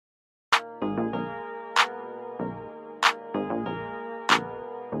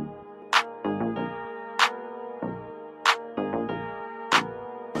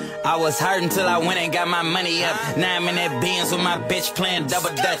I was hurting till I went and got my money up. Now I'm in that Benz with my bitch playing double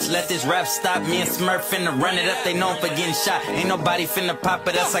dutch. Let this rap stop, me and Smurf finna run it up. They know I'm for getting shot, ain't nobody finna pop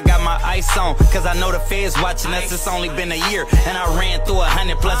at us. I got my ice on, cause I know the feds watching us. It's only been a year, and I ran through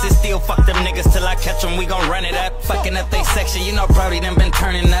 100 plus. It still fuck them niggas till I catch them, we gon' run it up. Fucking up they section, you know Brody done been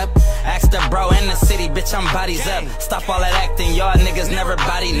turning up. Ask the bro in the city, bitch, I'm bodies up. Stop all that acting, y'all niggas never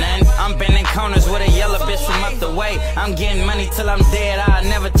body none. I'm bending corners with a yellow bitch from up the way. I'm getting money till I'm dead, I'll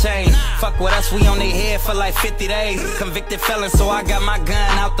never change. Fuck with us, we on their head for like 50 days. Convicted felon, so I got my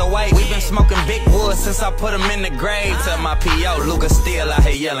gun out the way. We been smoking big wood since I put him in the grave. Tell my P.O. lugga still out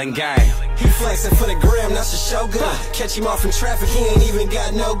here yelling gang. He flexing for the gram, that's a shogun. Catch him off in traffic, he ain't even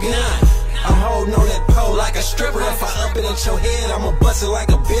got no gun. I'm holding on that pole like a stripper. If I up it at your head, I'ma bust it like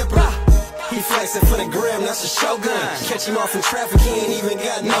a bipper. He flexing for the gram, that's a shogun. Catch him off in traffic, he ain't even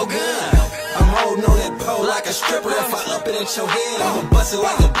got no gun. I'm holding on that pole like a stripper. If I up it at your head, I'ma bust it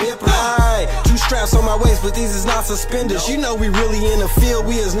like a bipper. Alright, 2 straps on my waist, but these is not suspenders. You know we really in the field,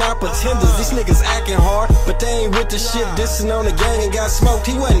 we is not pretenders. These niggas acting hard, but they ain't with the shit. Dissing on the gang and got smoked,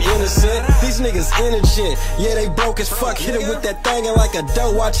 he wasn't innocent. These niggas indigent, yeah they broke as fuck. Hit him with that thing and like a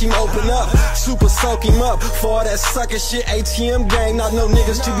dough, watch him open up. Super soak him up for all that sucker shit. ATM gang, not no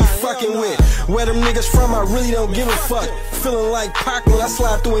niggas to be fucking with. Where them niggas from, I really don't give a fuck. Feeling like Pac when I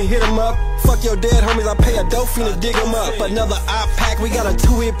slide through and hit him up. Fuck your dead homies, I pay a dope fiend to dig him up. Another op pack, we got a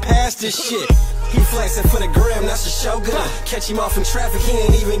 2-hit past this shit. He flexing for the gram, that's a shogun. Catch him off in traffic, he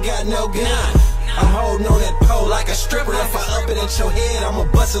ain't even got no gun. I'm holding on that pole like a stripper. If I up it at your head, I'ma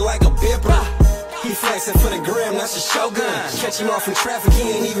bust it like a bipper. He flexing for the gram, that's a shogun. Catch him off in traffic, he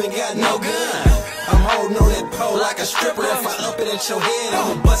ain't even got no gun. I'm holding on that pole like a stripper. If I up it at your head,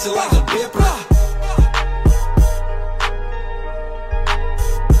 I'ma bust it like a bipper.